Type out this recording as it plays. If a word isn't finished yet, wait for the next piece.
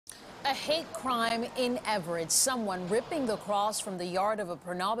A hate crime in Everett. Someone ripping the cross from the yard of a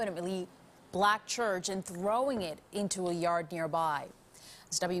predominantly black church and throwing it into a yard nearby.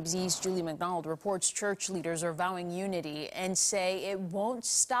 As WBZ's Juli McDonald reports, church leaders are vowing unity and say it won't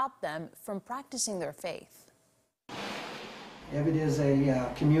stop them from practicing their faith. Everett is a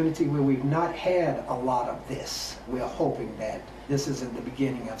community where we've not had a lot of this. We're hoping that this isn't the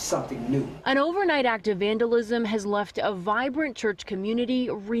beginning of something new. An overnight act of vandalism has left a vibrant church community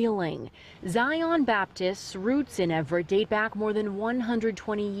reeling. Zion Baptist's roots in Everett date back more than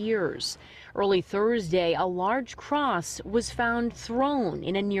 120 years. Early Thursday, a large cross was found thrown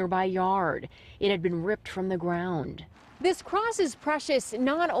in a nearby yard. It had been ripped from the ground. This cross is precious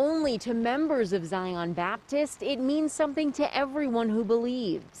not only to members of Zion Baptist, it means something to everyone who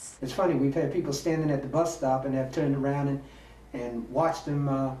believes. It's funny, we've had people standing at the bus stop and have turned around and watched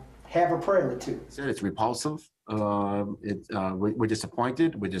them have a prayer or two. It's repulsive. We're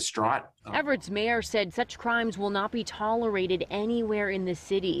disappointed. We're distraught. Everett's mayor said such crimes will not be tolerated anywhere in the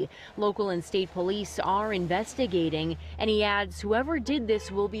city. Local and state police are investigating, and he adds whoever did this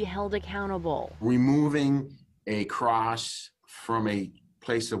will be held accountable. Removing a cross from a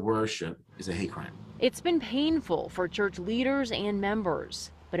place of worship is a hate crime. It's been painful for church leaders and members,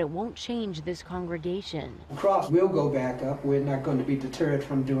 but it won't change this congregation. The cross will go back up. We're not going to be deterred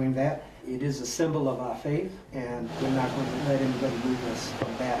from doing that. It is a symbol of our faith, and we're not going to let anybody move us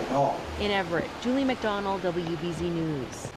from that at all. In Everett, Juli McDonald, WBZ News.